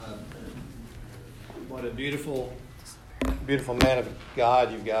What a beautiful, beautiful man of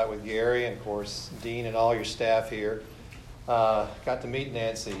God you've got with Gary and, of course, Dean and all your staff here. Got to meet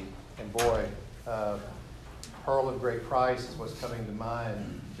Nancy, and boy, Pearl of Great Price is what's coming to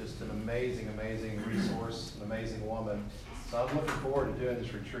mind. Just an amazing, amazing resource, an amazing woman. So I'm looking forward to doing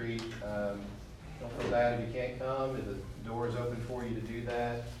this retreat. Don't feel bad if you can't come. If the door is open for you to do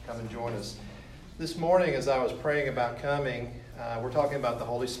that, come and join us. This morning, as I was praying about coming, we're talking about the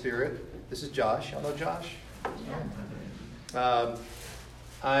Holy Spirit. This is Josh. Y'all know Josh?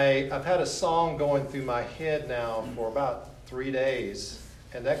 I've had a song going through my head now for about 3 days,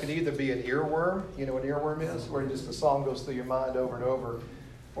 and that could either be an earworm. You know what an earworm is? Where just the song goes through your mind over and over.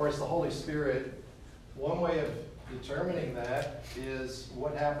 Or it's the Holy Spirit. One way of determining that is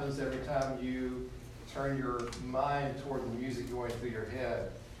what happens every time you turn your mind toward the music going through your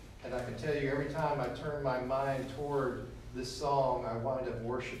head. And I can tell you, every time I turn my mind toward this song, I wind up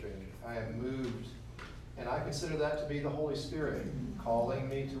worshiping. I am moved. And I consider that to be the Holy Spirit calling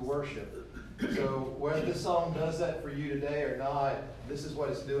me to worship. So whether this song does that for you today or not, this is what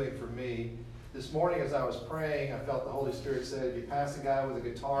it's doing for me. This morning as I was praying, I felt the Holy Spirit say, if you pass a guy with a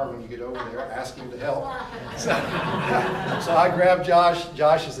guitar when you get over there, ask him to help. So I grabbed Josh.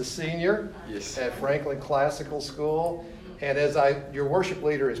 Josh is a senior at Franklin Classical School. And your worship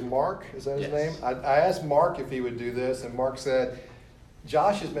leader is Mark, is that his name? I asked Mark if he would do this, and Mark said,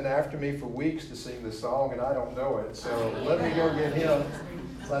 Josh has been after me for weeks to sing this song, and I don't know it, so let me go get him.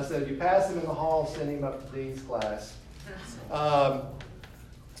 So I said, if you pass him in the hall, send him up to Dean's class.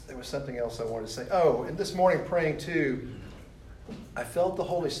 There was something else I wanted to say. Oh, and this morning praying too, I felt the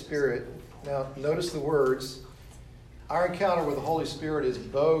Holy Spirit. Now, notice the words. Our encounter with the Holy Spirit is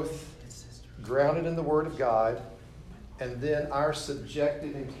both grounded in the Word of God and then our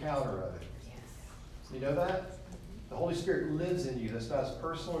subjective encounter of it. You know that? The Holy Spirit lives in you. That's about as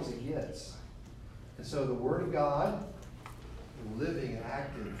personal as it gets. And so the Word of God, living and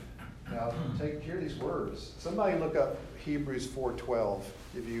active. Now, hear these words. Somebody look up Hebrews 4:12.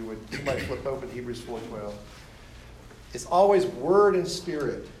 If you would, somebody flip open Hebrews 4:12. It's always Word and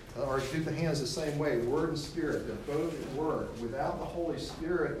Spirit. Or do the hands the same way. Word and Spirit. They're both at work. Without the Holy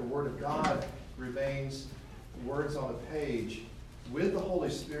Spirit, the Word of God remains words on a page. With the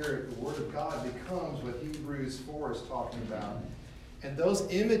Holy Spirit, the Word of God becomes what Hebrews 4 is talking about. And those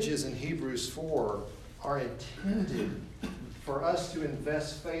images in Hebrews 4 are intended for us to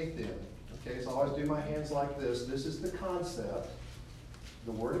invest faith in. Okay, so I always do my hands like this. This is the concept.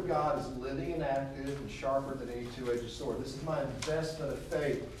 The Word of God is living and active and sharper than any two-edged sword. This is my investment of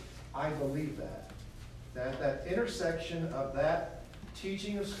faith. I believe that. That intersection of that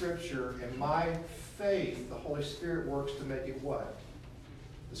teaching of Scripture and my faith, the Holy Spirit works to make it what?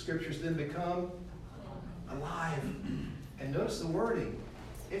 The Scriptures then become alive. And notice the wording.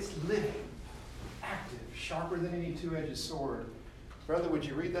 It's living, active, sharper than any two-edged sword. Brother, would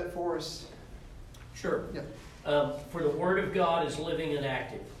you read that for us? Sure. Yeah. For the Word of God is living and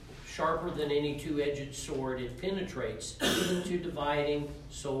active, sharper than any two-edged sword. It penetrates even to dividing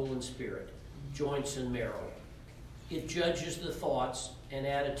soul and spirit, joints and marrow. It judges the thoughts and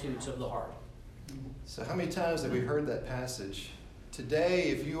attitudes of the heart. So how many times have we heard that passage? Today,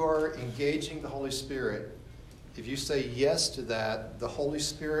 if you are engaging the Holy Spirit, if you say yes to that, the Holy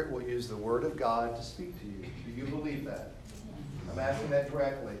Spirit will use the Word of God to speak to you. Do you believe that? I'm asking that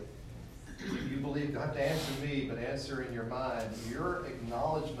directly. You believe, you don't have to answer me, but answer in your mind. Your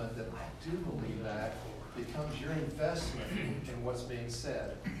acknowledgement that I do believe that becomes your investment in what's being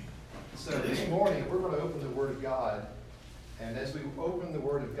said. So this morning, we're going to open the Word of God. And as we open the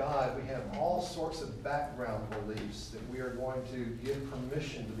Word of God, we have all sorts of background beliefs that we are going to give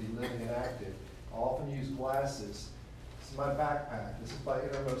permission to be living and active. I often use glasses. This is my backpack. This is my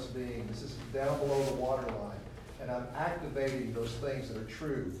innermost being. This is down below the waterline. And I'm activating those things that are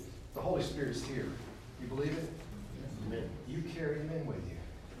true. The Holy Spirit is here. You believe it? Amen. You carry Him in with you.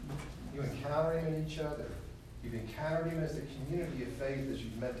 You encounter Him in each other. You've encountered Him as the community of faith as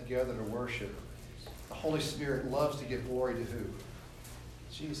you've met together to worship. The Holy Spirit loves to give glory to who?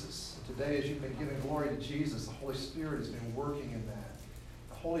 Jesus. And today, as you've been giving glory to Jesus, the Holy Spirit has been working in that.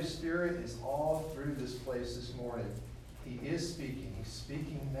 The Holy Spirit is all through this place this morning. He is speaking. He's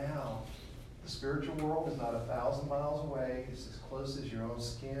speaking now. The spiritual world is not 1,000 miles away. It's as close as your own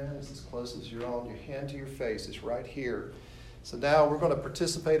skin. It's as close as your hand to your face. It's right here. So now we're going to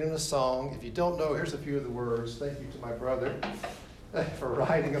participate in a song. If you don't know, here's a few of the words. Thank you to my brother for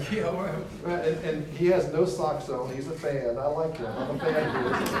writing them. And he has no socks on. He's a fan. I like him. I'm a fan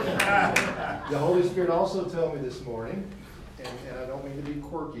of his. The Holy Spirit also told me this morning, and I don't mean to be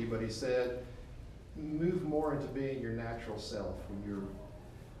quirky, but he said, move more into being your natural self.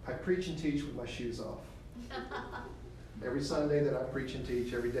 I preach and teach with my shoes off. Every Sunday that I preach and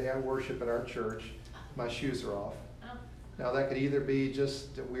teach, every day I worship at our church, my shoes are off. Now that could either be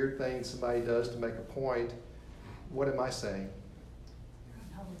just a weird thing somebody does to make a point. What am I saying?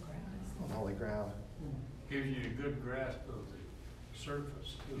 On holy ground. Gives you a good grasp of the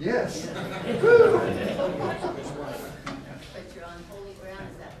surface. Yes. But you're on holy ground,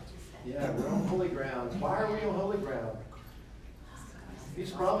 is that what you said? Yeah, we're on holy ground. Why are we on holy ground?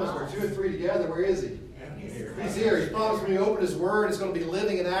 He's promised where 2 or 3 together, where is he? He's here. He's promised when you open his word, it's going to be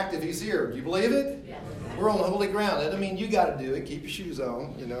living and active. He's here. Do you believe it? Yeah. We're on holy ground. That doesn't mean you got to do it. Keep your shoes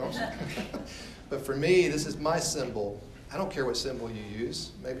on, you know. But for me, this is my symbol. I don't care what symbol you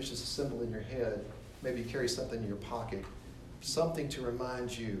use. Maybe it's just a symbol in your head. Maybe you carry something in your pocket. Something to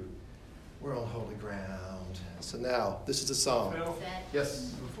remind you we're on holy ground. So now, this is the song. Phil,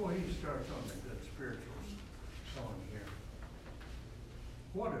 Yes? before he starts on the good spiritual song here,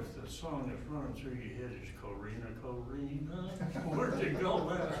 what if the song that's running through your head is Corina, Corina? Where'd you go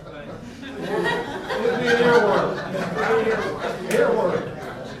last night? It'd be an earworm.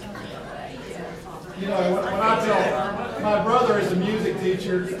 You know, when I tell, my brother is a music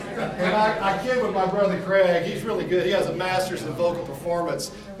teacher, and I kid with my brother Craig. He's really good. He has a master's in vocal performance.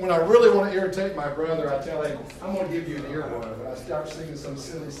 When I really want to irritate my brother, I tell him, I'm going to give you an earworm. And I start singing some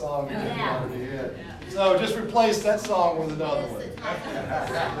silly song and get out of your head. So just replace that song with another one.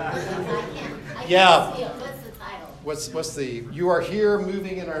 Yeah. What's the title? What's the, You Are Here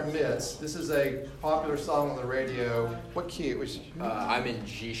Moving in Our Midst. This is a popular song on the radio. What key? I'm in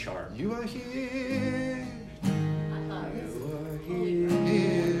G sharp. You are here. I thought it was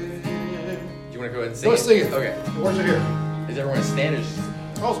Here. Do you want to go ahead and sing Go it? sing it. Okay. The words are here. Is everyone stand or just...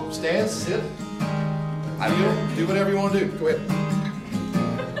 Oh, stand, sit. I don't know. Do whatever you want to do. Go ahead.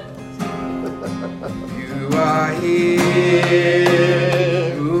 You are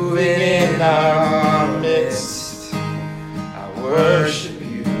here, moving in our midst. I worship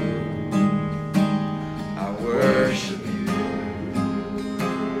you. I worship you.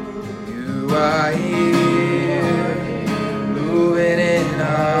 You are here, moving in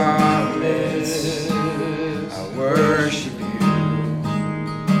our midst. I worship you.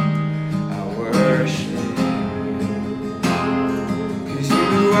 I worship you. 'Cause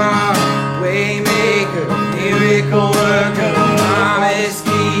you are Waymaker, miracle worker, promise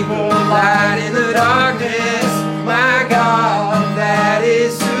keeper, light in the darkness. My God, that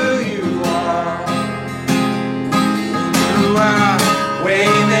is who you are. You are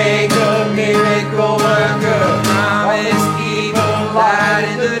Waymaker, miracle worker, promise keeper, light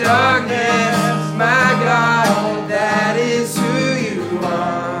in the darkness. My God, that is who you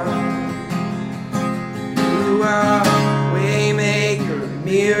are. You are Waymaker,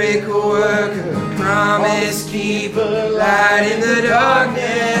 miracle worker, promise keeper, light in the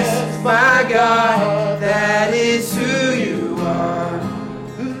darkness. My God, that is who you are.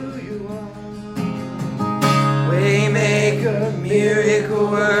 Who you are. Waymaker, miracle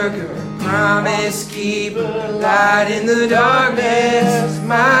worker, promise keeper, light in the darkness.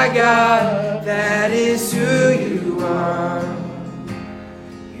 My God, that is who you are.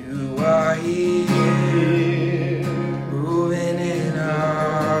 You are here, moving in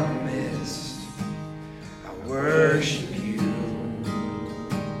our midst. I worship you.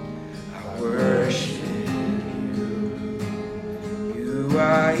 I worship you. You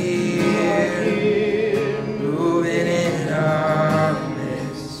are here, moving in our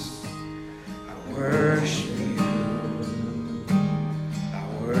midst. I worship you. I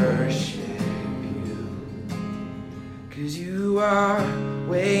worship you. 'Cause you are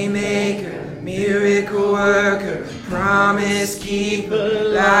Waymaker, miracle worker, promise keeper,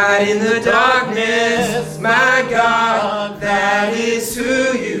 light in the darkness. My God, that is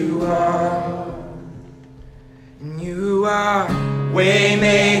who you are. You are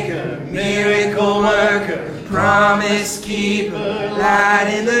Waymaker, miracle worker, promise keeper, light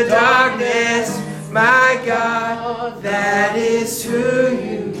in the darkness. My God, that is who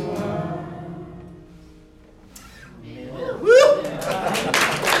you are. Woo!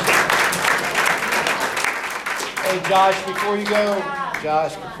 Hey, Josh, before you go,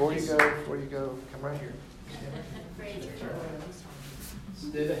 come right here.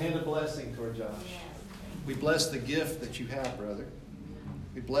 Did a hand of blessing toward Josh. We bless the gift that you have, brother.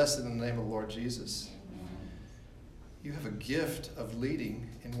 We bless it in the name of the Lord Jesus. You have a gift of leading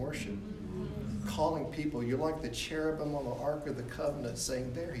in worship, calling people. You're like the cherubim on the Ark of the Covenant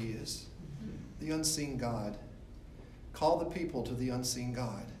saying, there he is, the unseen God. Call the people to the unseen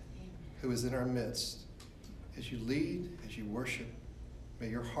God who is in our midst. As you lead, as you worship, may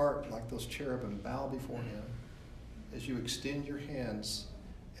your heart, like those cherubim, bow before him as you extend your hands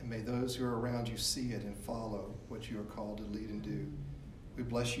And may those who are around you see it and follow what you are called to lead and do. We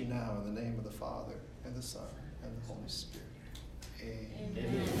bless you now in the name of the Father, and the Son, and the Holy Spirit. Amen.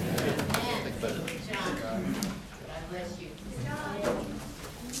 Amen. John, God bless you.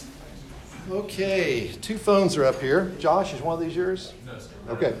 Okay, 2 phones are up here. Josh, is one of these yours? No, sir.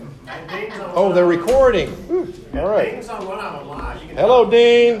 Okay. Dean's on Oh, one they're of them. recording. Whew. All right. Dean's on one of them live. You can Hello, talk.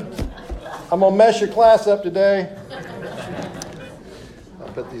 Dean. I'm going to mess your class up today.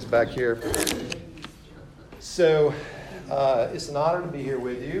 I'll put these back here. So, it's an honor to be here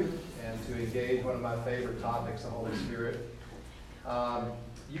with you and to engage one of my favorite topics, the Holy Spirit.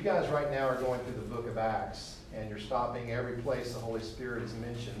 You guys right now are going through the book of Acts, and you're stopping every place the Holy Spirit is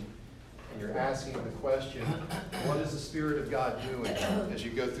mentioned, and you're asking the question, what is the Spirit of God doing as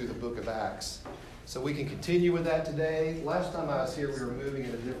you go through the book of Acts? So we can continue with that today. Last time I was here, we were moving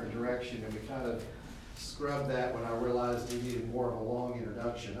in a different direction, and we kind of scrubbed that when I realized we needed more of a long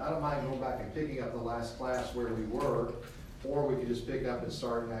introduction. I don't mind going back and picking up the last class where we were, or we could just pick up and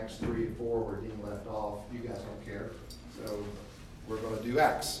start in Acts 3 and 4 where Dean left off. You guys don't care. So we're going to do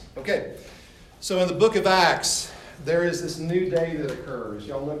Acts. Okay. So in the book of Acts, there is this new day that occurs.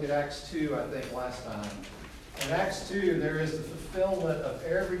 Y'all looked at Acts 2, I think, last time. In Acts 2, there is the fulfillment of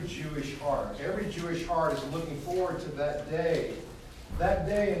every Jewish heart. Every Jewish heart is looking forward to that day. That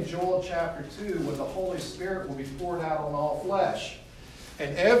day in Joel chapter 2 when the Holy Spirit will be poured out on all flesh.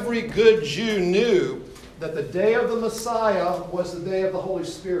 And every good Jew knew that the day of the Messiah was the day of the Holy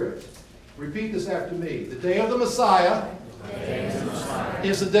Spirit. Repeat this after me. The day of the Messiah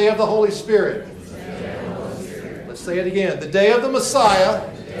is the day of the Holy Spirit. Let's say it again. The day of the Messiah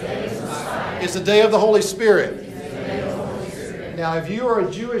is the day of the Holy Spirit. Now, if you are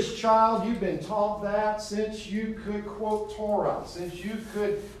a Jewish child, you've been taught that since you could quote Torah, since you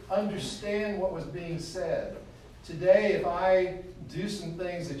could understand what was being said. Today, if I do some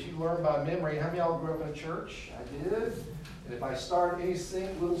things that you learn by memory, how many of y'all grew up in a church? I did. And if I start any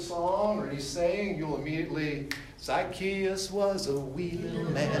little song or any saying, you'll immediately, Zacchaeus was a wee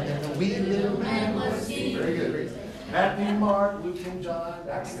little man, and a wee little man was he. Very good. Very good. Matthew, Mark, Luke, and John,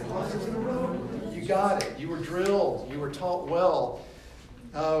 Acts of the Apostles in a row. You got it. You were drilled. You were taught well.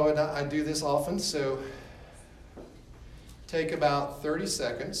 Oh, and I do this often, so take about 30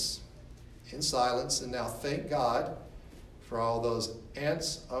 seconds in silence, and now thank God for all those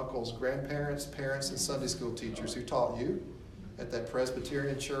aunts, uncles, grandparents, parents, and Sunday school teachers who taught you at that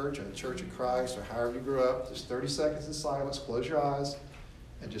Presbyterian church or the Church of Christ or however you grew up. Just 30 seconds in silence, close your eyes,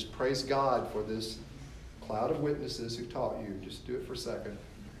 and just praise God for this cloud of witnesses who taught you. Just do it for a second.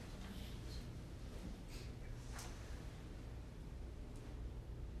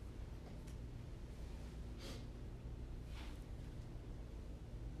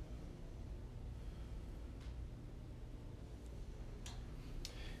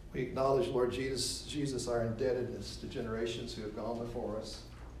 We acknowledge, Lord Jesus, our indebtedness to generations who have gone before us.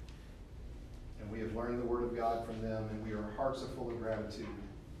 And we have learned the Word of God from them, and our hearts are full of gratitude.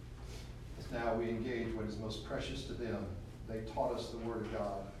 As now we engage what is most precious to them. They taught us the Word of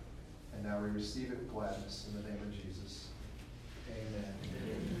God, and now we receive it with gladness in the name of Jesus.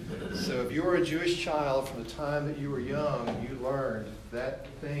 Amen. So if you were a Jewish child from the time that you were young, you learned that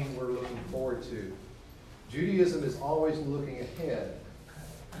thing we're looking forward to. Judaism is always looking ahead.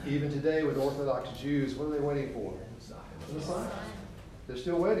 Even today with Orthodox Jews, what are they waiting for? The Messiah. They're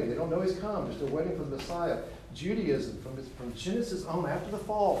still waiting. They don't know he's come. They're still waiting for the Messiah. Judaism, from Genesis on, after the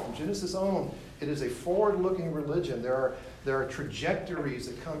fall, from Genesis on, it is a forward-looking religion. There are trajectories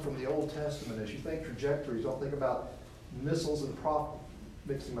that come from the Old Testament. As you think trajectories, don't think about missiles and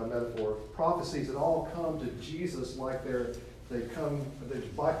mixing my metaphor. Prophecies that all come to Jesus like they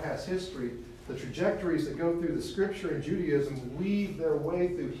bypass history. The trajectories that go through the Scripture in Judaism weave their way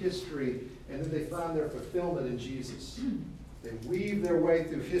through history, and then they find their fulfillment in Jesus. They weave their way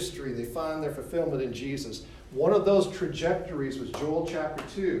through history. They find their fulfillment in Jesus. One of those trajectories was Joel chapter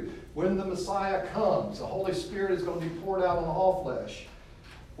 2. When the Messiah comes, the Holy Spirit is going to be poured out on all flesh.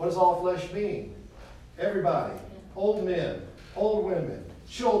 What does all flesh mean? Everybody. Old men, old women,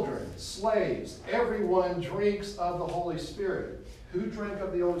 children, slaves. Everyone drinks of the Holy Spirit. Who drank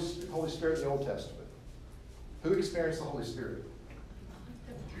of the Holy Spirit in the Old Testament? Who experienced the Holy Spirit?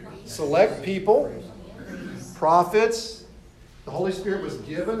 Select people, prophets. The Holy Spirit was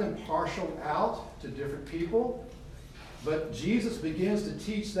given and parceled out to different people. But Jesus begins to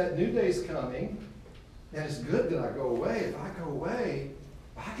teach that new day's coming. And it's good that I go away. If I go away,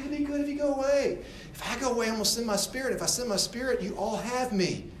 how can it be good if you go away? If I go away, I'm going to send my Spirit. If I send my Spirit, you all have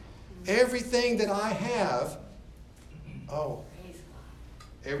me. Everything that I have,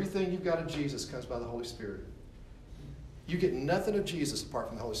 everything you've got of Jesus comes by the Holy Spirit. You get nothing of Jesus apart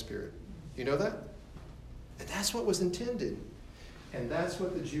from the Holy Spirit. You know that? And that's what was intended. And that's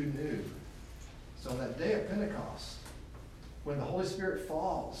what the Jew knew. So on that day of Pentecost, when the Holy Spirit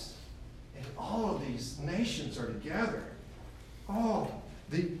falls, and all of these nations are together,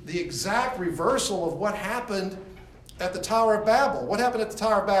 the exact reversal of what happened at the Tower of Babel. What happened at the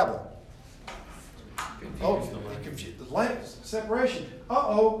Tower of Babel? Confused. The separation.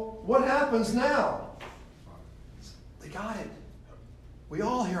 What happens now? They got it. We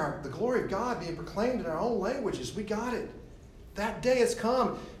all hear the glory of God being proclaimed in our own languages. We got it. That day has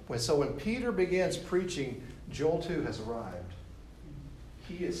come. So when Peter begins preaching, Joel 2 has arrived.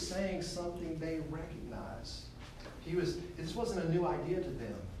 He is saying something they recognize. This wasn't a new idea to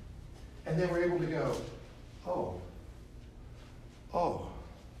them. And they were able to go,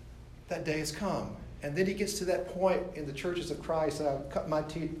 that day has come. And then he gets to that point in the churches of Christ. I'll cut my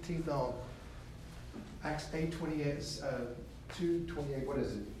teeth on. Acts 8:28, 2:28. What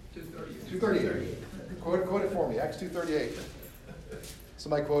is it? 2:38. Quote it for me. Acts 2:38.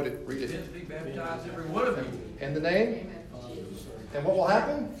 Somebody quote it. Read it. Be baptized, every one of you. In the name. And what will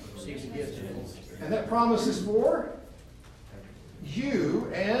happen? And that promise is for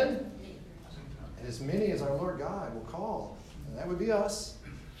you and as many as our Lord God will call. And that would be us.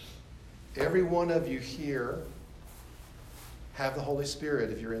 Every one of you here have the Holy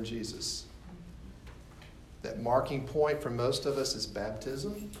Spirit if you're in Jesus. That marking point for most of us is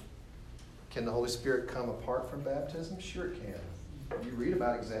baptism. Can the Holy Spirit come apart from baptism? Sure it can. You read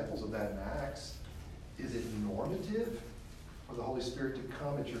about examples of that in Acts. Is it normative for the Holy Spirit to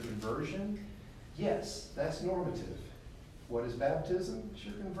come at your conversion? Yes, that's normative. What is baptism? It's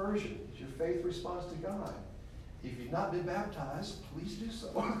your conversion. It's your faith response to God. If you've not been baptized, please do so.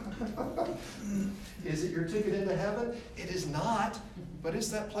 Is it your ticket into heaven? It is not, but it's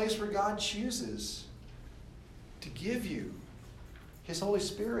that place where God chooses to give you His Holy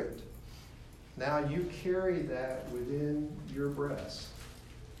Spirit. Now you carry that within your breast.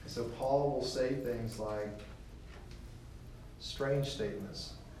 And so Paul will say things like strange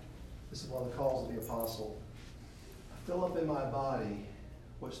statements. This is one of the calls of the apostle. I fill up in my body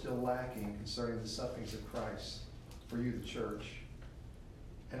what's still lacking concerning the sufferings of Christ for you, the church.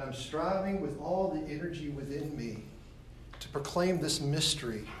 And I'm striving with all the energy within me to proclaim this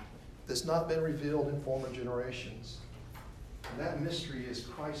mystery that's not been revealed in former generations. And that mystery is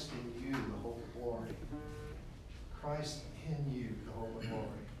Christ in you, the hope of glory. Christ in you, the hope of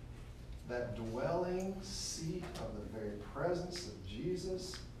glory. That dwelling seat of the very presence of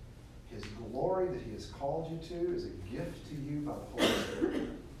Jesus, His glory that He has called you to, is a gift to you by the Holy Spirit.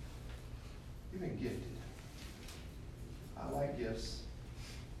 You've been gifted. I like gifts.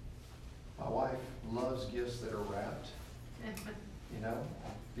 My wife loves gifts that are wrapped. You know,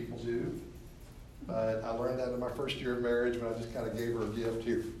 people do. But I learned that in my first year of marriage when I just kind of gave her a gift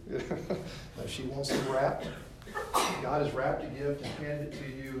here. If she wants them wrapped, God has wrapped a gift and handed it to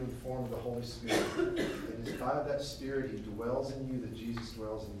you in the form of the Holy Spirit. And it's by that Spirit He dwells in you that Jesus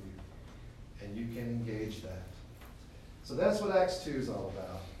dwells in you. And you can engage that. So that's what Acts 2 is all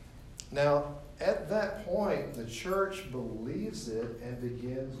about. Now, at that point, the church believes it and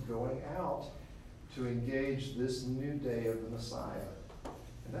begins going out to engage this new day of the Messiah.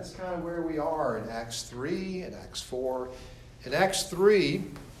 And that's kind of where we are in Acts 3 and Acts 4. In Acts 3,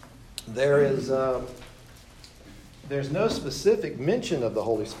 there's no specific mention of the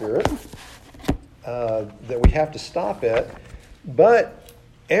Holy Spirit that we have to stop at, but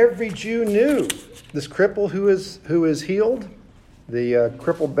every Jew knew this cripple who is healed, the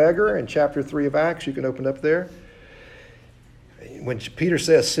crippled beggar in chapter 3 of Acts. You can open up there. When Peter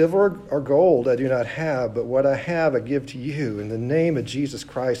says, silver or gold I do not have, but what I have I give to you. In the name of Jesus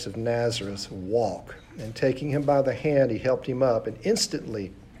Christ of Nazareth, walk. And taking him by the hand, he helped him up. And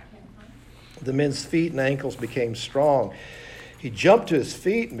instantly, the man's feet and ankles became strong. He jumped to his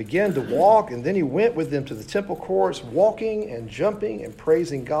feet and began to walk. And then he went with them to the temple courts, walking and jumping and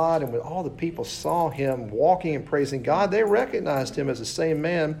praising God. And when all the people saw him walking and praising God, they recognized him as the same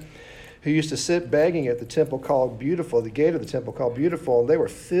man who used to sit begging at the temple called Beautiful, the gate of the temple called Beautiful, and they were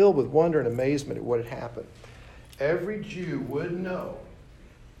filled with wonder and amazement at what had happened. Every Jew would know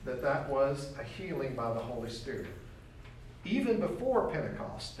that that was a healing by the Holy Spirit. Even before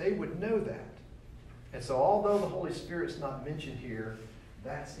Pentecost, they would know that. And so although the Holy Spirit's not mentioned here,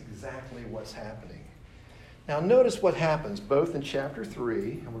 that's exactly what's happening. Now notice what happens both in chapter 3,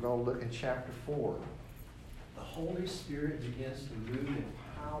 and we're going to look in chapter 4. The Holy Spirit begins to move in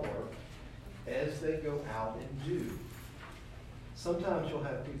power as they go out and do. Sometimes you'll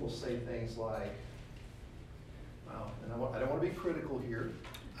have people say things like, well, and I don't want to be critical here.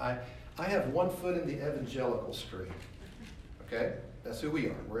 I have one foot in the evangelical stream. Okay? That's who we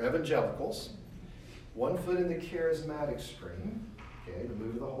are. We're evangelicals. 1 foot in the charismatic stream, okay, the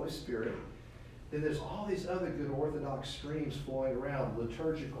move of the Holy Spirit. Then there's all these other good Orthodox streams flowing around.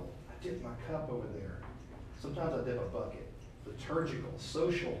 Liturgical. I dip my cup over there. Sometimes I dip a bucket. Liturgical,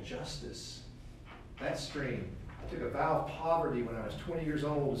 social justice. That stream. I took a vow of poverty when I was 20 years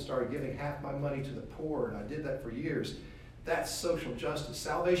old and started giving half my money to the poor, and I did that for years. That's social justice.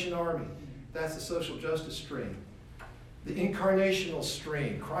 Salvation Army. That's the social justice stream. The incarnational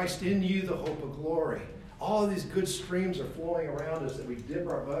stream, Christ in you, the hope of glory. All of these good streams are flowing around us that we dip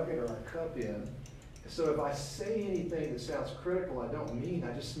our bucket or our cup in. So if I say anything that sounds critical, I don't mean.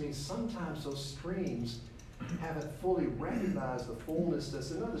 I just mean sometimes those streams haven't fully recognized the fullness that's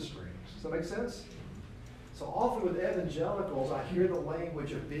in other streams. Does that make sense? So often with evangelicals, I hear the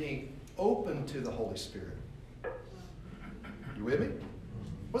language of being open to the Holy Spirit. You with me?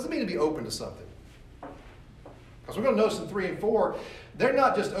 What does it mean to be open to something? Because we're going to notice in 3 and 4, they're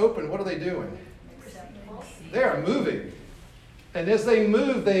not just open. What are they doing? They are moving. And as they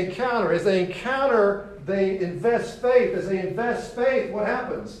move, they encounter. As they encounter, they invest faith. As they invest faith, what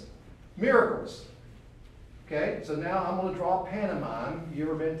happens? Miracles. Okay, so now I'm going to draw a pantomime. You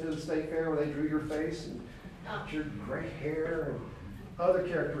ever been to the state fair where they drew your face and got your gray hair and other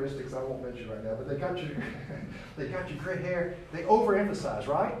characteristics I won't mention right now, but they got your gray hair. They overemphasize,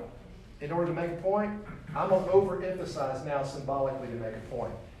 right? In order to make a point. I'm going to overemphasize now symbolically to make a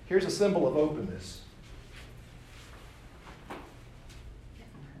point. Here's a symbol of openness.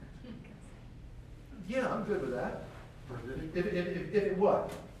 Yeah, I'm good with that. If it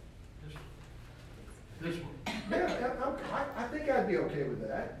what? This one. Yeah, I think I'd be okay with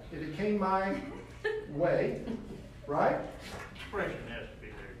that. If it came my way, right? Expression has to be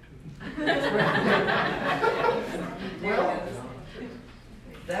there too. Well,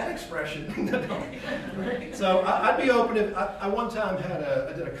 that expression. So I'd be open if I one time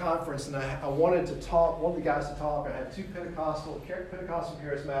I did a conference and I wanted to talk, one of the guys to talk. I had 2 Pentecostal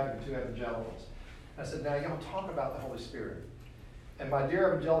charismatic and 2 evangelicals. I said, now y'all talk about the Holy Spirit. And my dear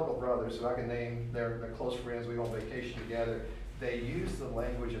evangelical brothers, who I can name, they're close friends, we go on vacation together, they use the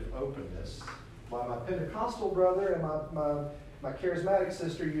language of openness. While my Pentecostal brother and my charismatic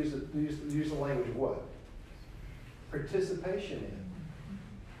sister use the language of what? Participation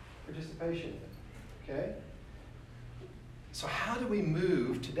in. Participation in. Okay? So how do we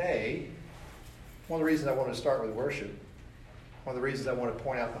move today? One of the reasons I wanted to start with worship, one of the reasons I want to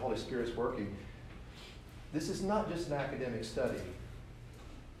point out the Holy Spirit's working, this is not just an academic study.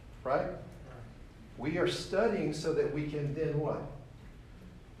 Right? We are studying so that we can then what?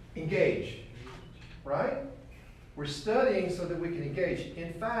 Engage. Right? We're studying so that we can engage.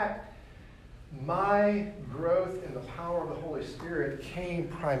 In fact, my growth in the power of the Holy Spirit came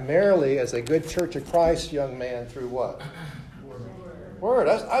primarily as a good Church of Christ young man through what? Word.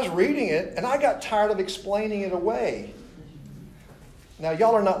 I was reading it, and I got tired of explaining it away. Now,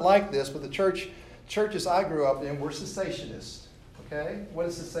 y'all are not like this, but the churches I grew up in were cessationists. Okay? What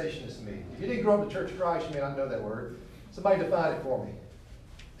does cessationist mean? If you didn't grow up in the Church of Christ, you may not know that word. Somebody define it for me.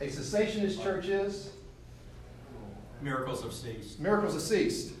 A cessationist church is? Miracles have ceased. Miracles have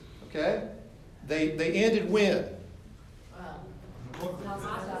ceased. Okay? They ended when?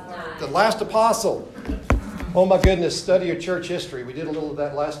 The last apostle. Oh my goodness, study your church history. We did a little of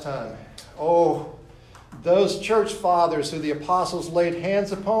that last time. Oh, those church fathers who the apostles laid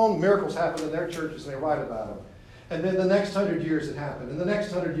hands upon, miracles happened in their churches and they write about them. And then the next 100 years it happened. And the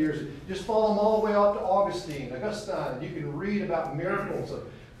next 100 years, just follow them all the way up to Augustine. And you can read about miracles of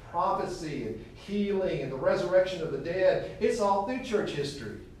prophecy and healing and the resurrection of the dead. It's all through church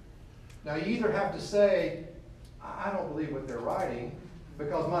history. Now you either have to say, I don't believe what they're writing,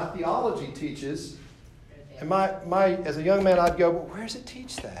 because my theology teaches, and as a young man I'd go, well, where does it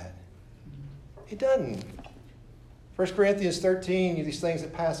teach that? It doesn't. 1 Corinthians 13, these things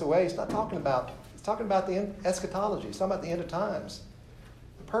that pass away, it's talking about the eschatology. It's talking about the end of times.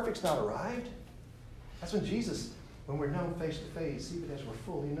 The perfect's not arrived. That's when Jesus, when we're known face to face, even as we're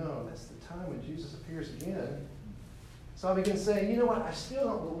fully known, that's the time when Jesus appears again. So I begin saying, you know what, I still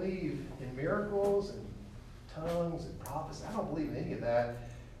don't believe in miracles and tongues and prophecy. I don't believe in any of that.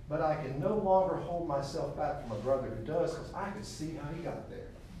 But I can no longer hold myself back from a brother who does, because I can see how he got there.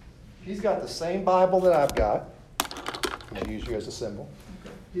 He's got the same Bible that I've got. I'm going to use you as a symbol.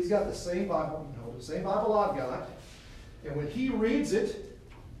 He's got the same Bible, the same Bible I've got. And when he reads it,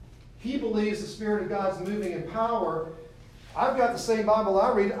 he believes the Spirit of God's moving in power. I've got the same Bible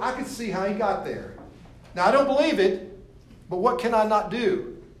I read. I can see how he got there. Now, I don't believe it, but what can I not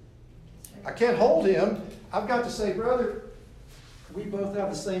do? I can't hold him. I've got to say, brother, we both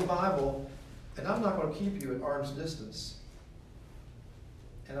have the same Bible, and I'm not going to keep you at arm's distance.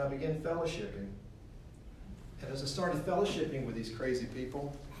 and I began fellowshipping. And as I started fellowshipping with these crazy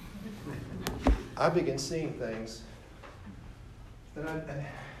people, I began seeing things and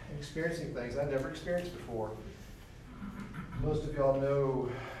experiencing things I never experienced before. Most of y'all know,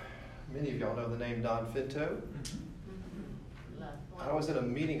 many of y'all know the name Don Finto. I was at a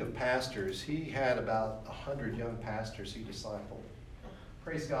meeting of pastors. He had about 100 young pastors he discipled.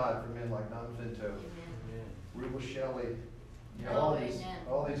 Praise God for men like Don Finto, Rubel Shelley, you know,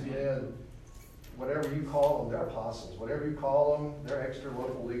 all these men, whatever you call them, they're apostles. Whatever you call them, they're extra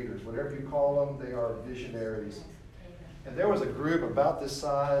local leaders. Whatever you call them, they are visionaries. And there was a group about this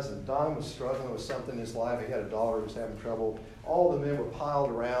size, and Don was struggling with something in his life. He had a daughter who was having trouble. All the men were piled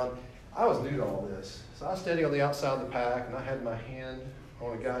around. I was new to all this. So I was standing on the outside of the pack, and I had my hand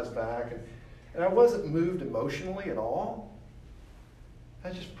on a guy's back, and I wasn't moved emotionally at all. I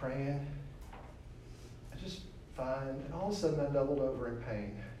was just praying. I just fine. And all of a sudden, I doubled over in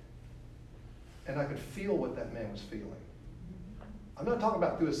pain. And I could feel what that man was feeling. I'm not talking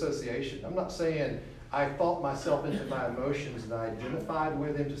about through association. I'm not saying I thought myself into my emotions and I identified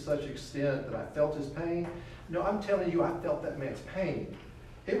with him to such extent that I felt his pain. No, I'm telling you, I felt that man's pain.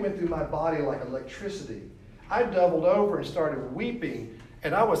 It went through my body like electricity. I doubled over and started weeping,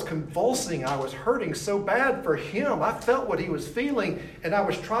 and I was convulsing. I was hurting so bad for him. I felt what he was feeling, and I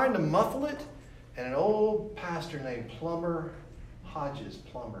was trying to muffle it. And an old pastor named Plummer Hodges.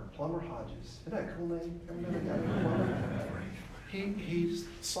 Isn't that a cool name? Remember that guy, Plummer? He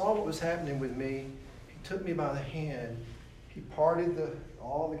saw what was happening with me. He took me by the hand. He parted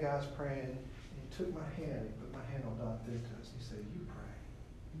all the guys praying. And he took my hand. He put my hand on Don Finto's. And he said, "You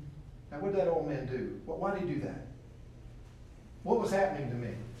pray." Now, what did that old man do? Why did he do that? What was happening to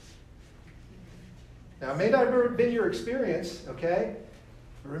me? Now, it may not have been your experience, okay?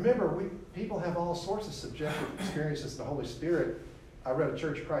 But remember, people have all sorts of subjective experiences with the Holy Spirit. I read a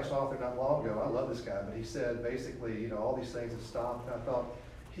Church of Christ author not long ago. I love this guy, but he said basically, all these things have stopped. And I thought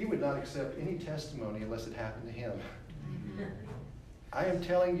he would not accept any testimony unless it happened to him. I am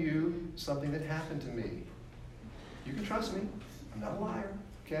telling you something that happened to me. You can trust me. I'm not a liar,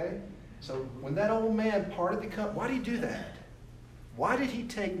 okay? So when that old man parted the cup, why did he do that? Why did he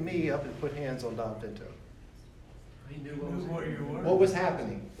take me up and put hands on Don Finto? He knew what you were. What was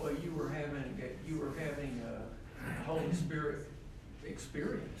happening? Well, you were having a Holy Spirit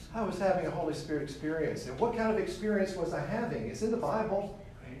experience. I was having a Holy Spirit experience. And what kind of experience was I having? It's in the Bible.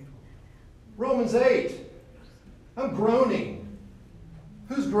 Romans 8. I'm groaning.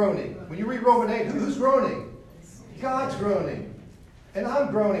 Who's groaning? When you read Romans 8, who's groaning? God's groaning. And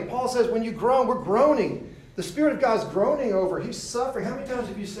I'm groaning. Paul says when you groan, we're groaning. The Spirit of God's groaning over. He's suffering. How many times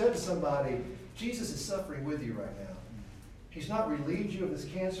have you said to somebody, Jesus is suffering with you right now? He's not relieved you of this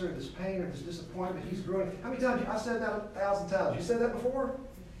cancer, of this pain, or this disappointment. He's groaning. How many times? I said that 1,000 times. You said that before?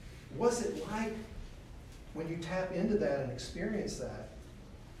 What's it like when you tap into that and experience that?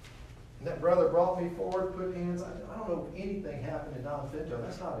 And that brother brought me forward, put hands. I don't know if anything happened in Don Finto.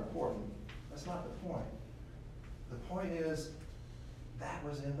 That's not important. That's not the point. The point is, that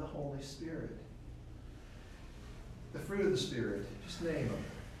was in the Holy Spirit. The fruit of the Spirit, just name them.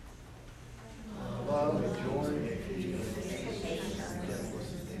 Love, joy.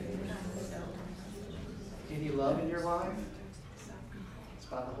 Any love in your life? It's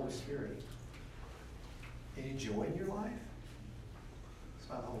by the Holy Spirit. Any joy in your life? It's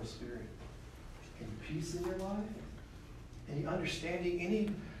by the Holy Spirit. Any peace in your life? Any understanding? Any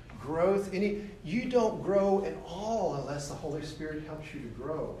growth? You don't grow at all unless the Holy Spirit helps you to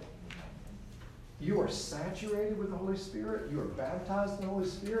grow. You are saturated with the Holy Spirit. You are baptized in the Holy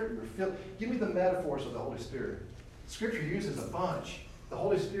Spirit. You're filled. Give me the metaphors of the Holy Spirit. Scripture uses a bunch. The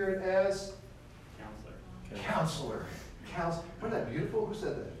Holy Spirit as Counselor. Wasn't that beautiful? Who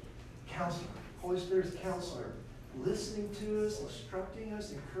said that? Counselor. Holy Spirit is Counselor. Listening to us, instructing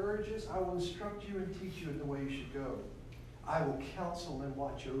us, encourages. I will instruct you and teach you in the way you should go. I will counsel and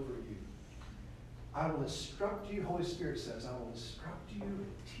watch over you. I will instruct you, Holy Spirit says, I will instruct you and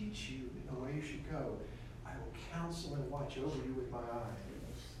teach you in the way you should go. I will counsel and watch over you with my eye.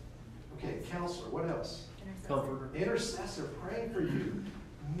 Okay, counselor, what else? Comforter. Intercessor, praying for you.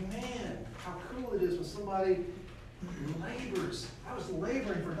 Man, how cool it is when somebody labors. I was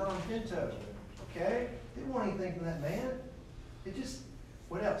laboring for Don Finto, okay? Didn't want anything from that man. It just,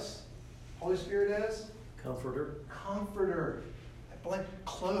 what else? Holy Spirit as? Comforter. Comforter.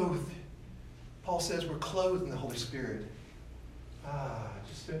 Clothed. Paul says we're clothed in the Holy Spirit. I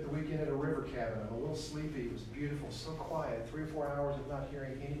just spent the weekend at a river cabin. I'm a little sleepy. It was beautiful, so quiet. 3 or 4 hours of not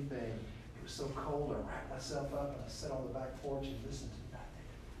hearing anything. It was so cold. I wrapped myself up and I sat on the back porch and listened to nothing.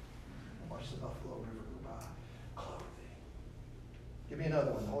 I watched the Buffalo River go by. Clothing. Give me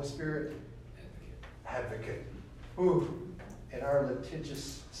another one. The Holy Spirit, advocate. Ooh, in our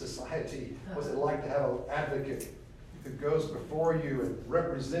litigious society, what's it like to have an advocate who goes before you and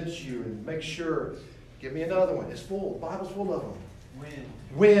represents you and makes sure? Give me another one. It's full. The Bible's full of them.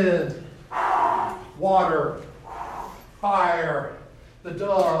 Wind, water, fire, the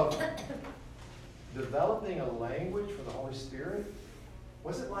dove. Developing a language for the Holy Spirit.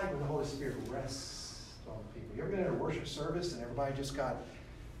 What's it like when the Holy Spirit rests on people? You ever been in a worship service and everybody just got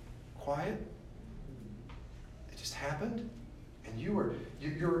quiet? It just happened? And your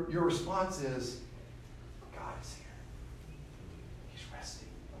response is, God is here. He's resting.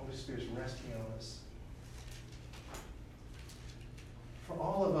 The Holy Spirit's resting on us. For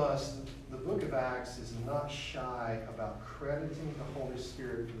all of us, the book of Acts is not shy about crediting the Holy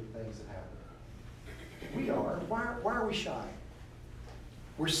Spirit for the things that happen. We are. Why are we shy?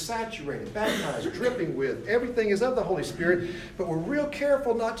 We're saturated, baptized, dripping with. Everything is of the Holy Spirit, but we're real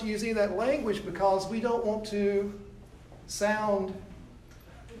careful not to use any of that language because we don't want to sound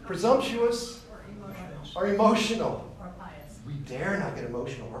presumptuous or emotional. Or pious. We dare not get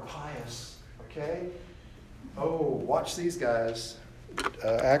emotional or pious. Okay? Oh, watch these guys.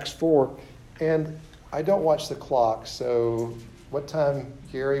 Acts 4. And I don't watch the clock, so what time,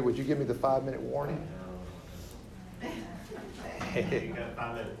 Gary, would you give me the 5-minute warning? You got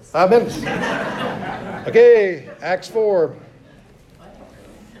 5 minutes. 5 minutes. Okay, Acts 4.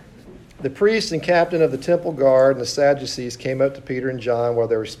 The priest and captain of the temple guard and the Sadducees came up to Peter and John while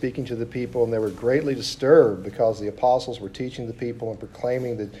they were speaking to the people, and they were greatly disturbed because the apostles were teaching the people and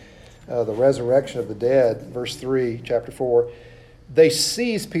proclaiming the resurrection of the dead. Verse 3, chapter 4. They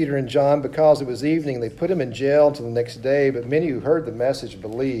seized Peter and John because it was evening. They put them in jail until the next day, but many who heard the message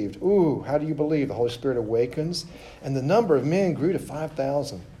believed. Ooh, how do you believe? The Holy Spirit awakens. And the number of men grew to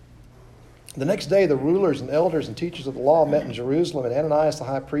 5,000. The next day, the rulers and elders and teachers of the law met in Jerusalem, and Ananias the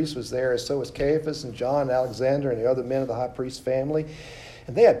high priest was there, as so was Caiaphas and John and Alexander and the other men of the high priest's family.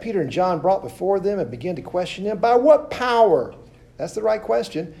 And they had Peter and John brought before them and began to question them. By what power? That's the right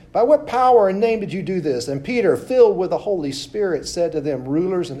question. By what power and name did you do this? And Peter, filled with the Holy Spirit, said to them,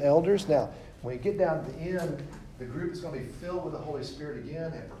 rulers and elders. Now, when you get down to the end, the group is going to be filled with the Holy Spirit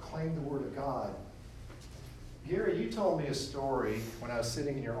again and proclaim the Word of God. Gary, you told me a story when I was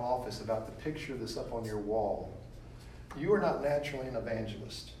sitting in your office about the picture that's up on your wall. You are not naturally an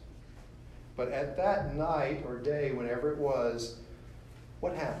evangelist. But at that night or day, whenever it was,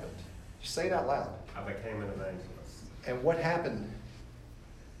 what happened? Say it out loud. I became an evangelist. And what happened?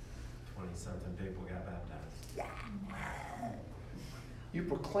 20-something people got baptized. You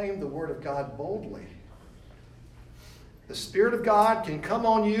proclaim the Word of God boldly. The Spirit of God can come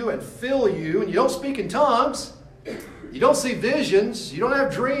on you and fill you, and you don't speak in tongues. You don't see visions. You don't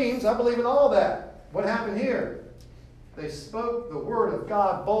have dreams. I believe in all that. What happened here? They spoke the Word of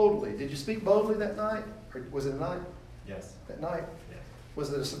God boldly. Did you speak boldly that night? Or was it a night? Yes. That night? Yes.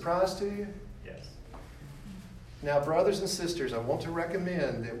 Was it a surprise to you? Yes. Now, brothers and sisters, I want to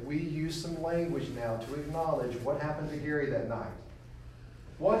recommend that we use some language now to acknowledge what happened to Gary that night.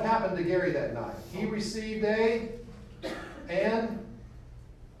 What happened to Gary that night? He received an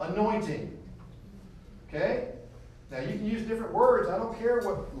anointing. Okay? Now, you can use different words. I don't care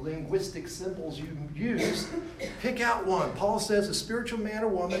what linguistic symbols you use. Pick out one. Paul says a spiritual man or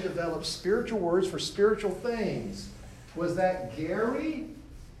woman develops spiritual words for spiritual things. Was that Gary?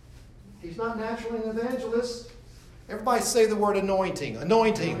 He's not naturally an evangelist. Everybody say the word anointing.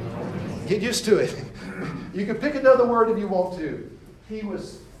 Anointing. Get used to it. You can pick another word if you want to. He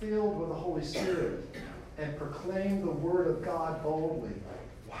was filled with the Holy Spirit and proclaimed the Word of God boldly.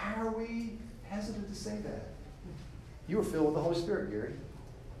 Why are we hesitant to say that? You were filled with the Holy Spirit, Gary.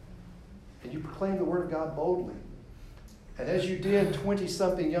 And you proclaimed the Word of God boldly. And as you did,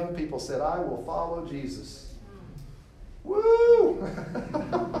 20-something young people said, I will follow Jesus. Woo!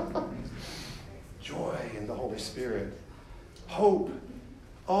 Joy in the Holy Spirit. Hope.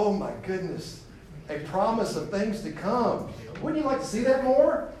 Oh my goodness. A promise of things to come. Wouldn't you like to see that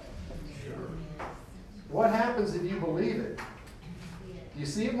more? What happens if you believe it? Do you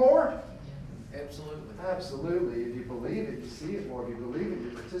see it more? Absolutely. Absolutely. If you believe it, you see it more. If you believe it,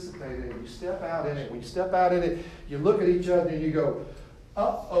 you participate in it. You step out in it. When you step out in it, you look at each other and you go,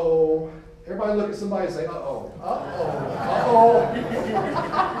 uh-oh. Everybody look at somebody and say, uh-oh. Uh-oh. Uh-oh.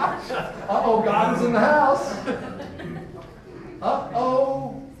 Uh-oh, God is in the house.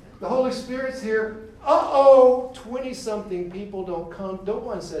 Uh-oh. The Holy Spirit's here. Uh-oh. 20-something people don't come. No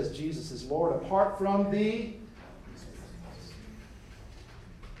one says Jesus is Lord apart from the...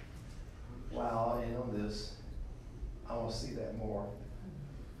 Wow, I'll end on this. I want to see that more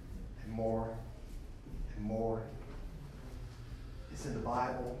and more and more. It's in the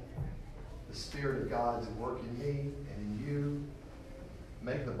Bible. The Spirit of God is at work in me and in you.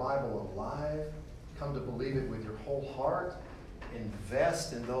 Make the Bible alive. Come to believe it with your whole heart.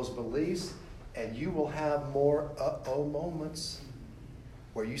 Invest in those beliefs, and you will have more uh-oh moments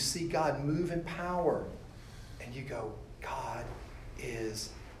where you see God move in power, and you go, God is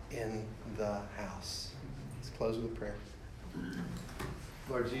in the house. Let's close with a prayer.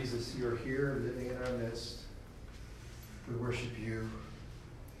 Lord Jesus, you're here living in our midst. We worship you.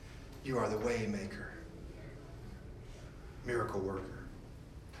 You are the way maker, miracle worker,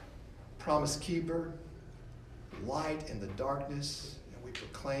 promise keeper, light in the darkness. And we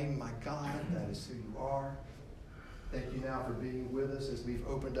proclaim, my God, that is who you are. Thank you now for being with us as we've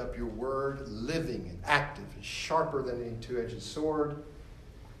opened up your word, living and active and sharper than any two-edged sword.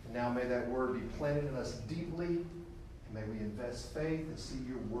 And now may that word be planted in us deeply. And may we invest faith and see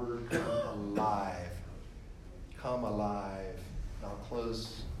your word come alive. Come alive. And I'll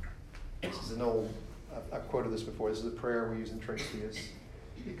close. This is an old, I've quoted this before. This is a prayer we use in Trinitius.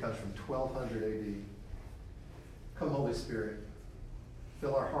 It comes from 1200 AD. Come, Holy Spirit,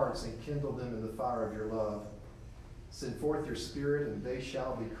 fill our hearts and kindle them in the fire of your love. Send forth your Spirit, and they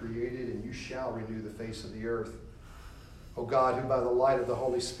shall be created, and you shall renew the face of the earth. O God, who by the light of the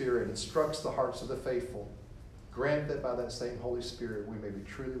Holy Spirit instructs the hearts of the faithful, grant that by that same Holy Spirit we may be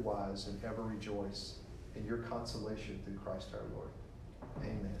truly wise and ever rejoice in your consolation through Christ our Lord.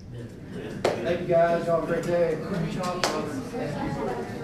 Amen. Thank you, guys. Y'all have a great day.